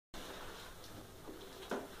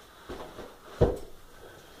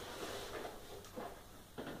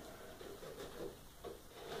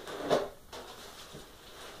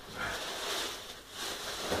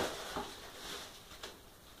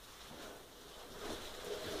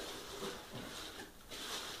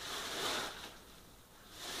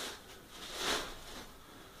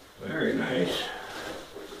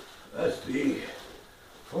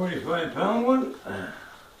25-pound one.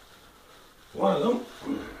 One of them.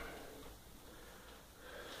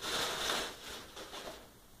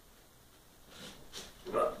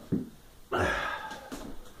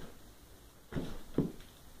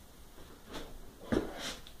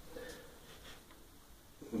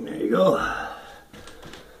 There you go.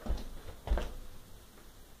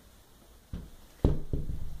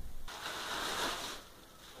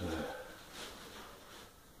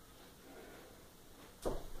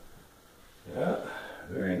 Yeah,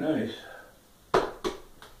 very nice.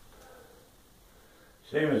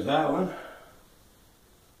 Same as that one.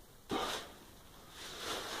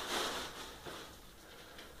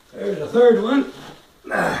 There's a third one.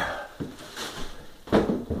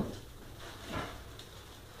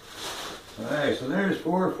 Alright, so there's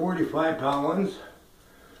 4 45-pound ones.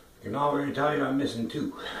 I can already tell you I'm missing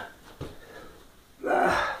 2.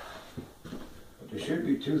 But there should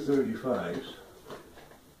be 2 35s.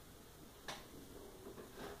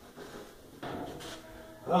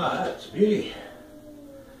 Ah, that's beauty.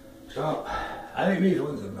 So, I think these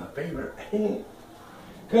ones are my favorite.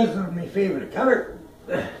 Because they're my favorite color.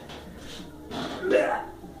 Look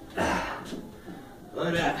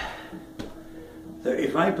at that.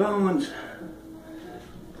 35-pound ones.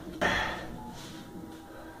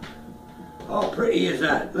 How pretty is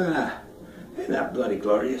that? Look at that. Isn't that bloody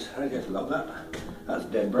glorious? I just love that. That's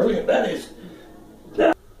dead brilliant, that is.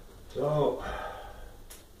 So,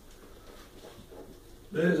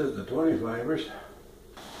 this is the 25ers.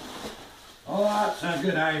 Oh, that's a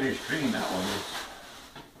good Irish cream, that one is.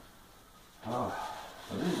 Oh,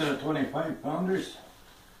 so these are the 25-pounders.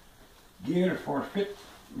 Gear for Fit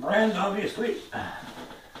brand, obviously.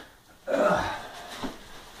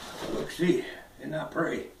 Look, see, isn't that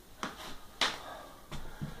pretty?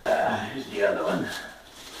 Here's the other one.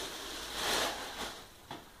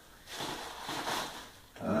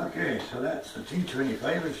 Okay, so that's the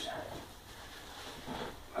 225ers.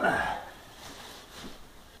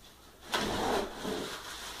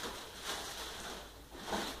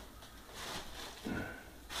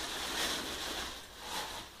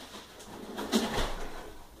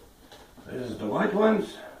 This is the white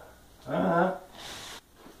ones.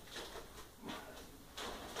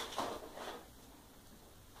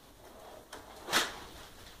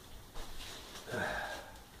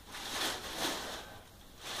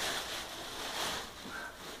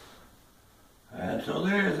 And so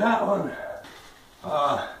there's that one.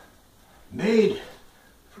 Made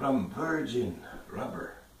from virgin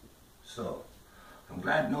rubber. So I'm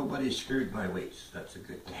glad nobody screwed my weights. That's a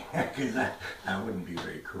good thing, because that wouldn't be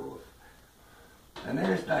very cool. And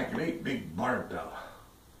there's that great big barbell.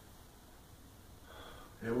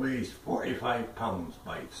 It weighs 45 pounds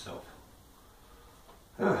by itself.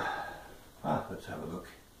 Let's have a look.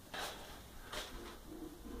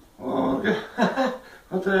 Oh,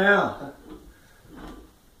 what the hell?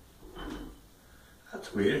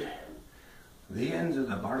 That's weird. The ends of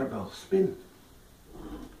the barbell spin.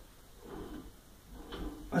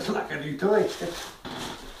 That's like a new toy.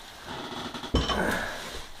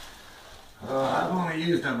 I've only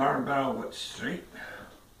used a barbell with straight.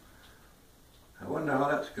 I wonder how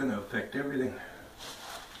that's going to affect everything.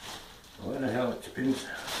 Why the hell it spins.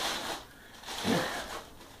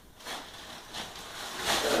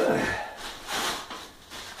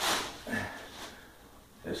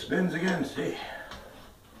 It spins again, see?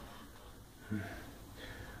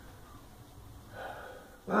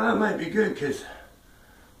 Well, that might be good because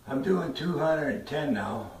I'm doing 210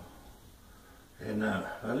 now. And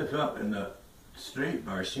I lift up and the straight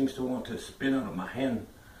bar seems to want to spin out of my hand.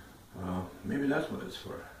 Maybe that's what it's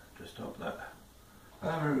for, to stop that.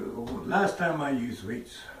 Last time I used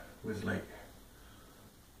weights was like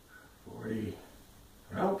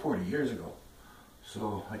around 40 years ago.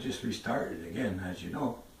 So I just restarted again, as you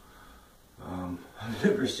know. I've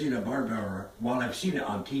never seen a barbell, well, I've seen it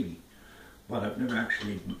on TV, but I've never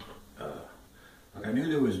actually, like I knew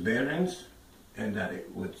there was bearings and that it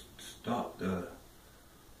would stop the,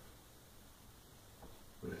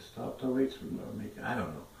 weights from making, I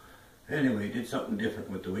don't know. Anyway, it did something different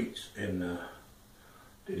with the weights, and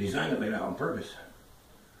they designed it like that on purpose.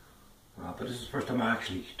 But this is the first time I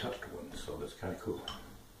actually touched one, so that's kind of cool.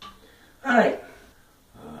 Alright.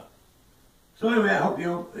 So anyway, I hope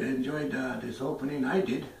you enjoyed this opening. I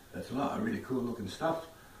did. That's a lot of really cool looking stuff.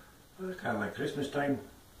 Kind of like Christmas time.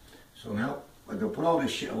 So now, I'm going to put all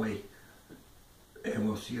this shit away. And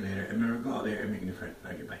we'll see you later. And remember, go out there and make a new friend.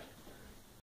 Now, goodbye.